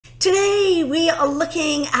Today we are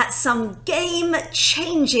looking at some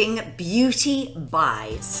game-changing beauty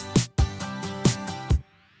buys.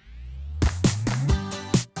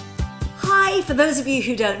 Hi, for those of you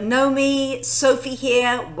who don't know me, Sophie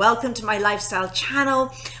here. Welcome to my lifestyle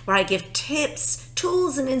channel where I give tips,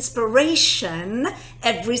 tools and inspiration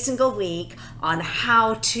every single week on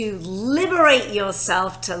how to liberate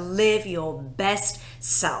yourself to live your best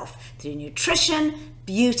self through nutrition,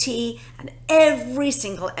 beauty, and every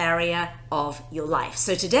single area of your life.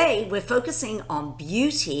 So today we're focusing on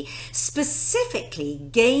beauty, specifically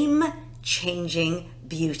game-changing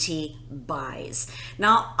beauty buys.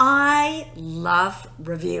 Now, I love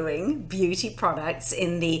reviewing beauty products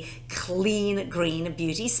in the clean green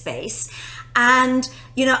beauty space. And,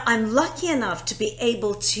 you know, I'm lucky enough to be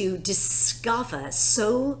able to discover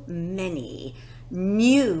so many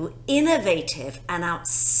new, innovative, and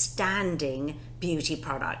outstanding beauty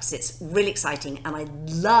products. It's really exciting, and I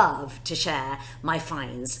love to share my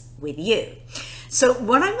finds with you. So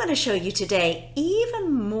what I'm going to show you today,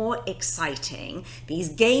 even more exciting, these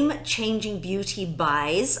game-changing beauty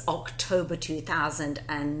buys, October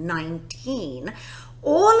 2019,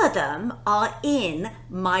 all of them are in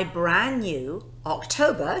my brand new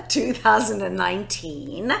October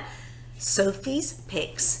 2019 Sophie's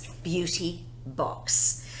Picks Beauty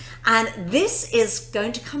Box. And this is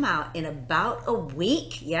going to come out in about a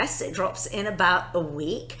week. Yes, it drops in about a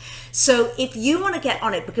week. So if you want to get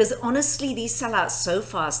on it, because honestly, these sell out so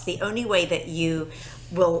fast, the only way that you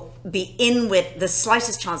will be in with the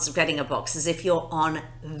slightest chance of getting a box is if you're on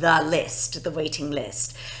the list, the waiting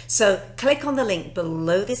list. So click on the link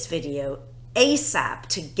below this video ASAP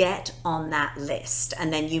to get on that list,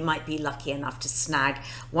 and then you might be lucky enough to snag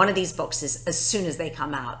one of these boxes as soon as they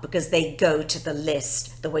come out, because they go to the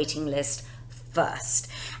list, the waiting list first.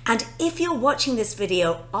 And if you're watching this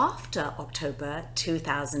video after October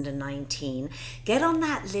 2019, get on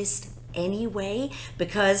that list anyway,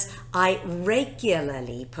 because I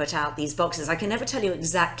regularly put out these boxes. I can never tell you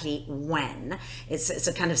exactly when. It's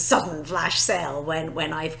a kind of sudden flash sale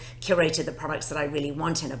when I've curated the products that I really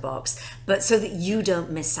want in a box, but so that you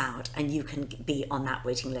don't miss out and you can be on that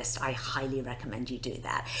waiting list, I highly recommend you do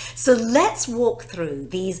that. So let's walk through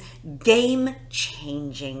these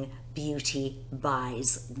game-changing beauty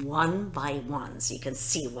buys one by one so you can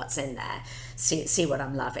see what's in there, see what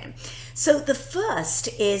I'm loving. So the first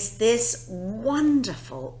is this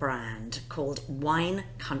wonderful brand called Wine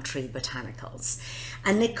Country Botanicals,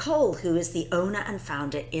 and Nicole, who is the owner and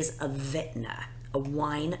founder, is a vintner, a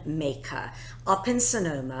wine maker up in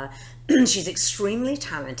Sonoma. She's extremely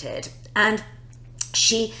talented, and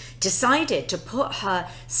she decided to put her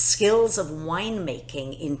skills of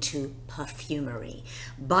winemaking into perfumery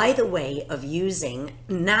by the way of using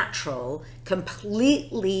natural,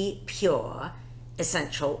 completely pure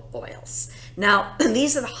essential oils. Now,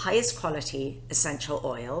 these are the highest quality essential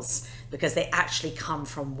oils because they actually come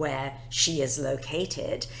from where she is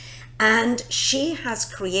located. And she has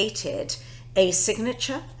created a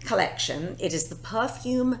signature collection. It is the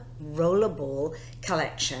Perfume Rollerball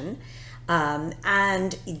collection.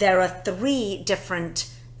 And there are 3 different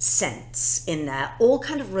scents in there, all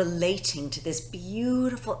kind of relating to this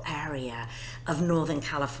beautiful area of Northern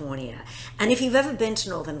California. And if you've ever been to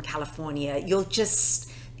Northern California,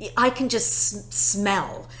 I can just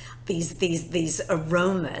smell these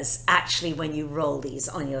aromas actually when you roll these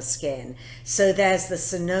on your skin. So there's the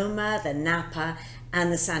Sonoma, the Napa, and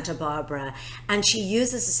the Santa Barbara, and she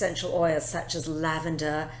uses essential oils such as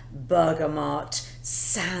lavender, bergamot,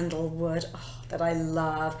 sandalwood, that I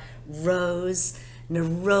love, rose,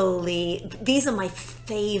 neroli. These are my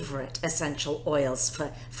favorite essential oils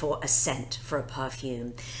for a scent, for a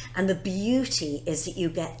perfume. And the beauty is that you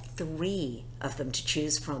get 3 of them to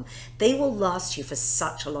choose from. They will last you for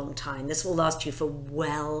such a long time. This will last you for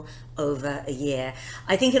well over a year.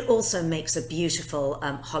 I think it also makes a beautiful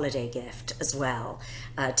holiday gift as well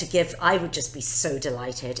to give. I would just be so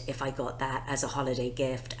delighted if I got that as a holiday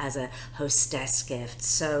gift, as a hostess gift.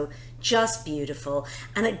 So just beautiful,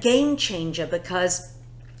 and a game changer, because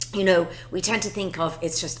you know, we tend to think of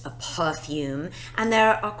it's just a perfume, and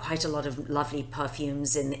there are quite a lot of lovely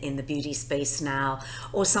perfumes in the beauty space now,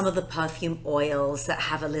 or some of the perfume oils that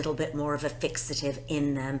have a little bit more of a fixative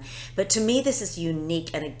in them. But to me, this is unique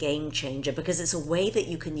and a game changer because it's a way that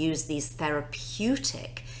you can use these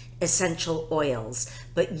therapeutic essential oils,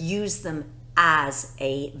 but use them as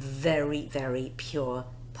a very, very pure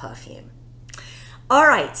perfume. All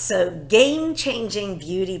right, so game-changing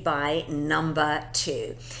beauty buy number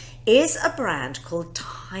 2 is a brand called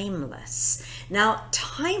Timeless. Now,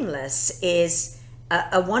 Timeless is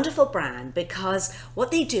a wonderful brand because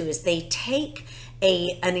what they do is they take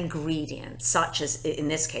an ingredient, such as in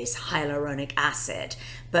this case hyaluronic acid,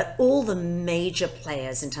 but all the major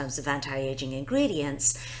players in terms of anti-aging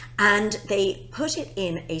ingredients, and they put it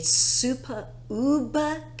in a super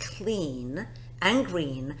uber clean and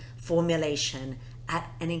green formulation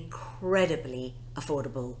at an incredibly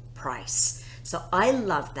affordable price. So I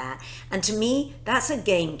love that, and to me that's a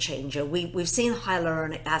game changer. We've seen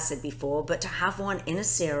hyaluronic acid before, but to have one in a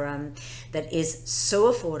serum that is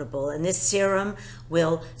so affordable, and this serum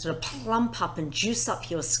will sort of plump up and juice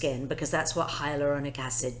up your skin, because that's what hyaluronic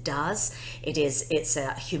acid does. It's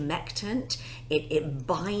a humectant. It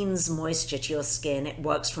binds moisture to your skin. It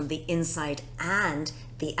works from the inside and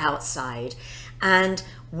the outside. And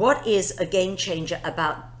what is a game changer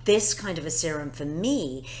about this kind of a serum for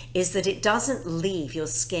me is that it doesn't leave your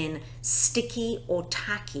skin sticky or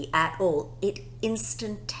tacky at all. It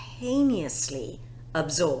instantaneously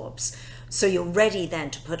absorbs. So you're ready then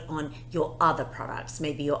to put on your other products,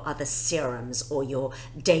 maybe your other serums or your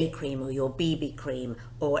day cream or your BB cream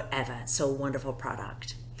or whatever. So a wonderful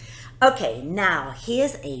product. Okay, now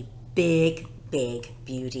here's a big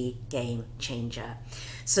beauty game changer.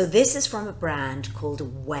 So this is from a brand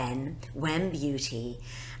called Wen Beauty,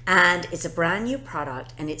 and it's a brand new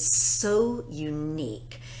product, and it's so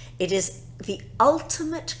unique. It is the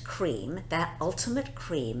ultimate cream,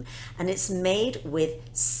 and it's made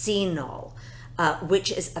with Cenol,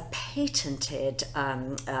 which is a patented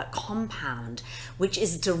compound which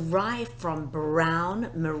is derived from brown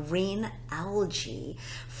marine algae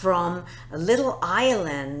from a little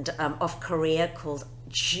island of Korea called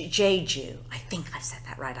Jeju. I think I've said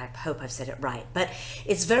that right. I hope I've said it right. But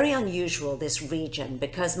it's very unusual, this region,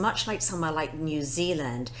 because much like somewhere like New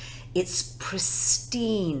Zealand, it's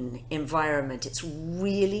pristine environment. It's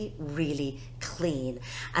really clean.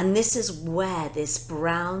 And this is where this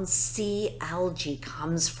brown sea algae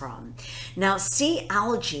comes from. Now, sea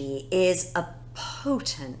algae is a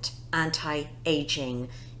potent anti-aging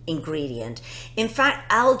ingredient. In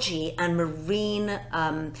fact, algae and marine,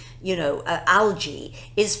 algae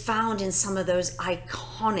is found in some of those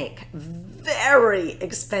iconic, very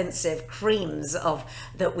expensive creams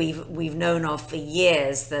that we've known of for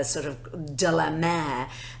years. The sort of de la mer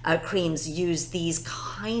creams use these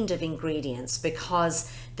kind of ingredients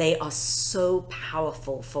because they are so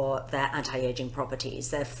powerful for their anti-aging properties.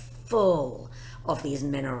 They're full of these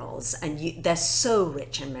minerals, and they're so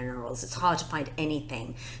rich in minerals. It's hard to find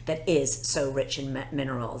anything that is so rich in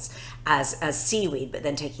minerals as seaweed, but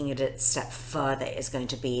then taking it a step further is going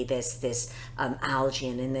to be this algae,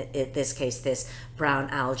 and in this case this brown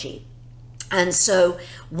algae. And so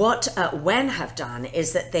what Wen have done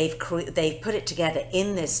is that they've put it together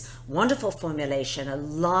in this wonderful formulation, a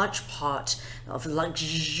large part of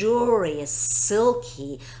luxurious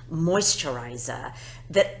silky moisturizer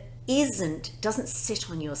that doesn't sit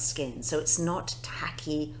on your skin, so it's not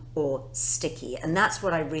tacky or sticky. And that's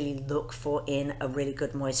what I really look for in a really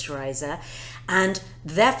good moisturizer. And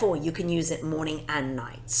therefore you can use it morning and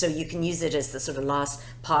night. So you can use it as the sort of last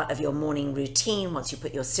part of your morning routine. Once you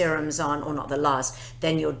put your serums on, or not the last,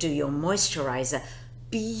 then you'll do your moisturizer.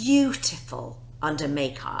 Beautiful under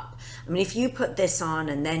makeup. I mean, if you put this on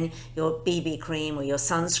and then your BB cream or your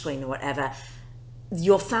sunscreen or whatever,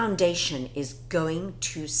 your foundation is going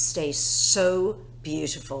to stay so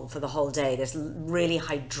beautiful for the whole day. This really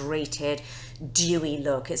hydrated, dewy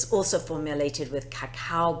look. It's also formulated with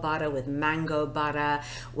cacao butter, with mango butter,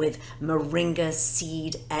 with moringa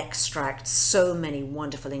seed extract. So many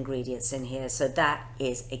wonderful ingredients in here. So that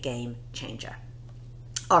is a game changer.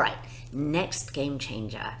 All right, next game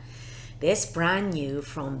changer. This brand new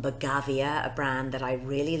from Bogavia, a brand that I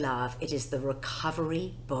really love. It is the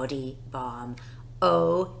Recovery Body Balm.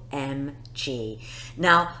 OMG.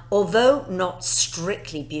 Now, although not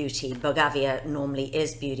strictly beauty, Bogavia normally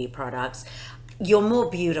is beauty products, you're more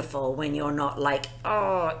beautiful when you're not like,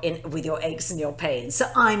 with your aches and your pains.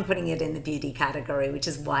 So I'm putting it in the beauty category, which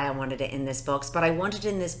is why I wanted it in this box. But I wanted it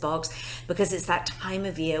in this box because it's that time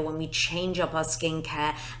of year when we change up our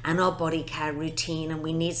skincare and our body care routine, and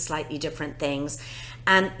we need slightly different things.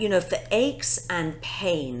 And, for aches and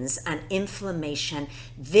pains and inflammation,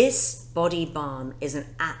 this body balm is an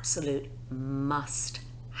absolute must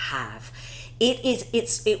have.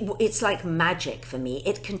 It's like magic for me.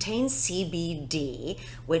 It contains CBD,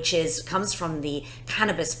 which comes from the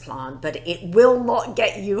cannabis plant, but it will not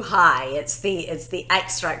get you high. It's the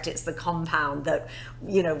extract, it's the compound that,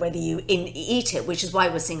 whether you eat it, which is why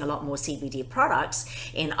we're seeing a lot more CBD products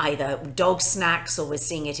in either dog snacks, or we're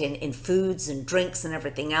seeing it in foods and drinks and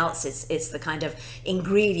everything else. It's the kind of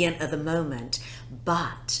ingredient of the moment.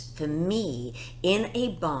 But for me, in a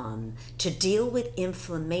balm to deal with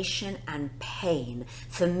inflammation and pain,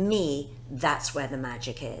 for me, that's where the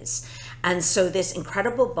magic is. And so this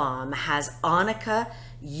incredible balm has arnica,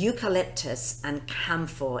 eucalyptus, and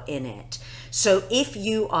camphor in it. So if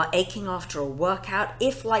you are aching after a workout,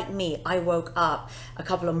 if like me, I woke up a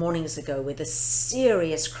couple of mornings ago with a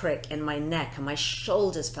serious crick in my neck and my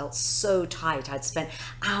shoulders felt so tight. I'd spent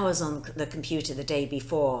hours on the computer the day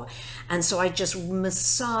before. And so I just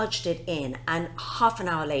massaged it in, and half an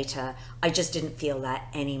hour later, I just didn't feel that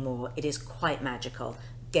anymore. It is quite magical.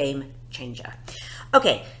 Game changer.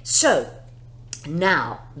 Okay, so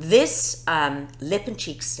now this lip and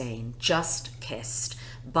cheek stain, Just Kissed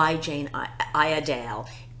by Jane Iredale,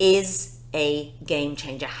 is a game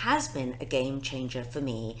changer, has been a game changer for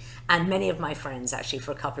me and many of my friends actually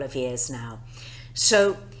for a couple of years now.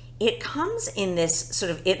 So it comes in this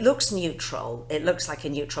sort of, it looks neutral, it looks like a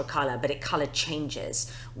neutral color, but it color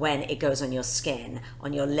changes when it goes on your skin,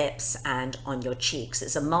 on your lips and on your cheeks.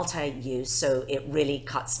 It's a multi-use, so it really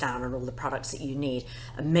cuts down on all the products that you need.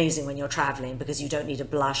 Amazing when you're traveling because you don't need a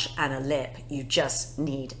blush and a lip, you just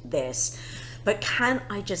need this. But can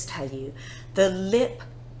I just tell you, the lip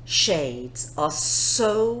shades are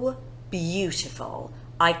so beautiful.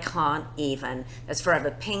 I can't even. There's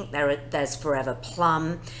Forever Pink, there's Forever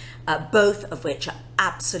Plum, both of which are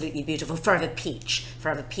absolutely beautiful. Forever Peach,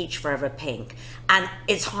 Forever Pink. And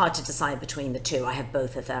it's hard to decide between the two. I have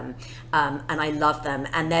both of them, and I love them.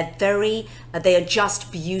 And they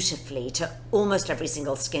adjust beautifully to almost every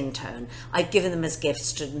single skin tone. I've given them as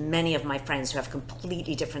gifts to many of my friends who have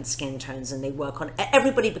completely different skin tones, and they work on,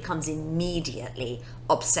 everybody becomes immediately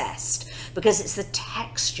obsessed because it's the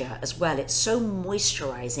texture as well. It's so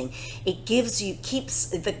moisturizing. It gives you, keeps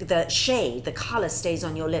the shade, the color stays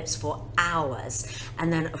on your lips for hours.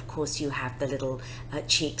 And then of course you have the little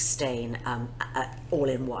cheek stain all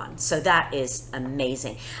in one. So that is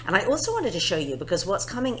amazing. And I also wanted to show you, because what's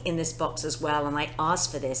coming in this box as well, and I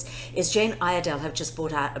asked for this, is Jane Iredale have just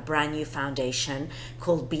brought out a brand new foundation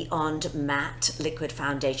called Beyond Matte Liquid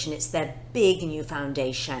Foundation. It's their big new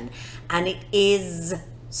foundation, and it is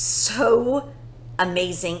so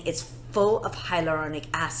amazing. It's full of hyaluronic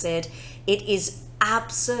acid. It is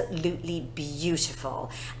absolutely beautiful.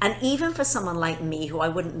 And even for someone like me, who I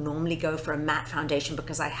wouldn't normally go for a matte foundation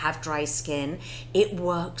because I have dry skin, it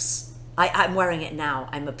works. I'm wearing it now.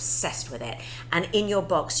 I'm obsessed with it. And in your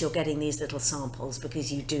box, you're getting these little samples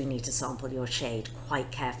because you do need to sample your shade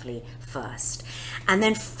quite carefully first. And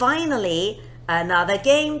then finally, another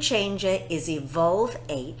game changer is Evolve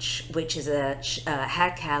H, which is a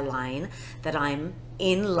hair care line that I'm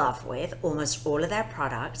in love with almost all of their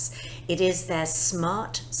products. It is their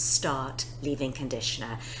Smart Start leave-in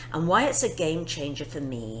conditioner. And why it's a game changer for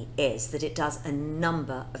me is that it does a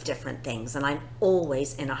number of different things, and I'm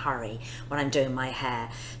always in a hurry when I'm doing my hair.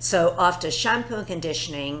 So after shampoo and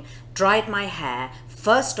conditioning, dried my hair,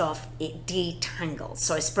 first off, it detangles.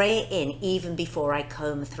 So I spray it in even before I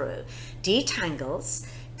comb through. Detangles,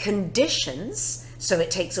 conditions, so it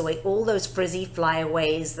takes away all those frizzy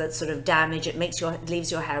flyaways that sort of damage. It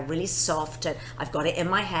leaves your hair really soft, and I've got it in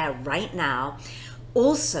my hair right now.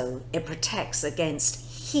 Also, it protects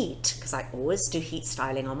against heat, because I always do heat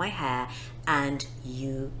styling on my hair, and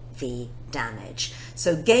UV damage.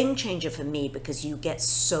 So game changer for me, because you get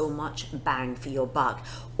so much bang for your buck,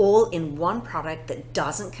 all in one product that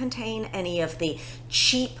doesn't contain any of the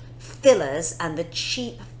cheap fillers and the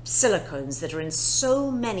cheap silicones that are in so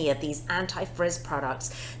many of these anti-frizz products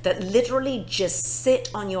that literally just sit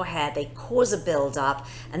on your hair. They cause a buildup,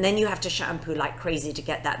 and then you have to shampoo like crazy to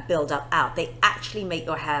get that buildup out. They actually make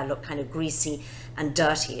your hair look kind of greasy and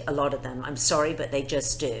dirty, a lot of them. I'm sorry, but they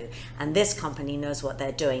just do. And this company knows what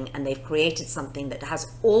they're doing, and they've created something that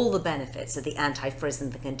has all the benefits of the anti-frizz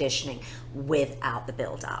and the conditioning without the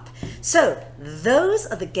buildup. So those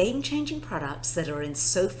are the game-changing products that are in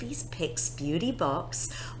Sophie's Picks Beauty Box,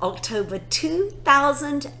 October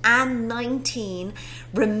 2019.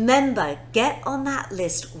 Remember, get on that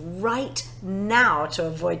list right now to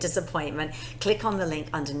avoid disappointment. Click on the link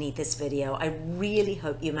underneath this video. I really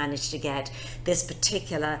hope you manage to get this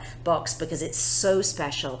particular box because it's so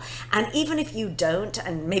special. And even if you don't,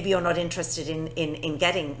 and maybe you're not interested in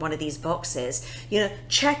getting one of these boxes,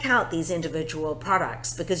 check out these individual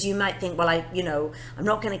products, because you might think, well, I'm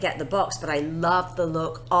not going to get the box, but I love the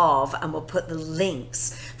look of, and we'll put the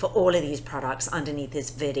links for all of these products underneath this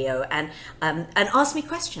video, and ask me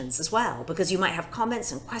questions as well, because you might have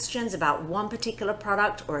comments and questions about one particular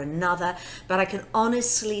product or another. But I can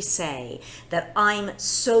honestly say that I'm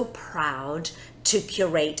so proud to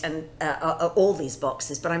curate and all these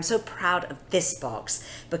boxes, but I'm so proud of this box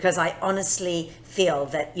because I honestly feel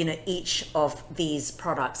that, you know, each of these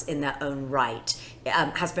products in their own right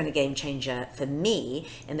has been a game changer for me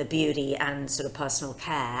in the beauty and sort of personal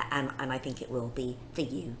care, and I think it will be for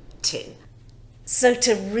you too. So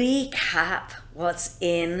to recap what's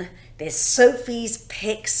in this Sophie's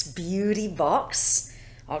Picks Beauty Box,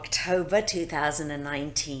 October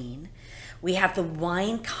 2019, we have the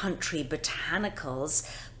Wine Country Botanicals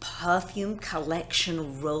Perfume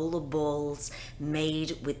Collection Rollerballs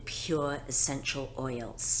made with pure essential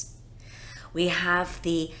oils. We have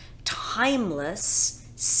the Timeless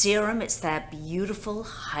Serum. It's their beautiful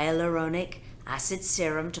hyaluronic acid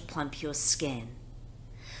serum to plump your skin.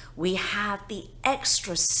 We have the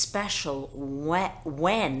extra special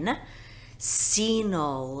When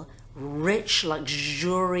Senol Rich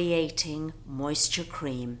Luxuriating Moisture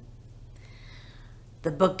Cream.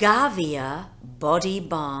 The Bogavia Body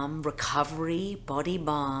Balm, Recovery Body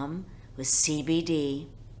Balm with CBD.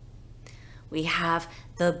 We have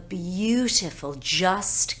the beautiful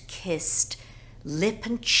Just Kissed Lip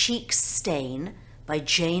and Cheek Stain by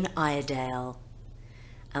Jane Iredale.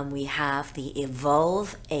 And we have the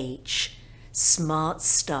Evolve H Smart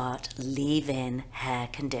Start Leave-In Hair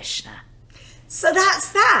Conditioner. So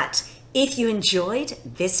that's that. If you enjoyed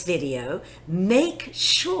this video, make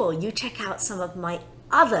sure you check out some of my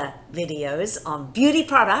other videos on beauty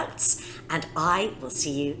products, and I will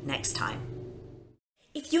see you next time.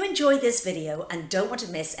 If you enjoyed this video and don't want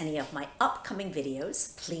to miss any of my upcoming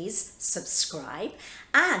videos, please subscribe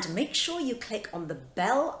and make sure you click on the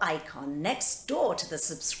bell icon next door to the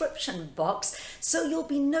subscription box so you'll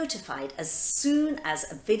be notified as soon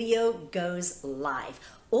as a video goes live.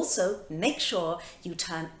 Also, make sure you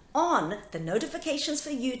turn on the notifications for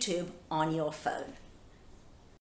YouTube on your phone.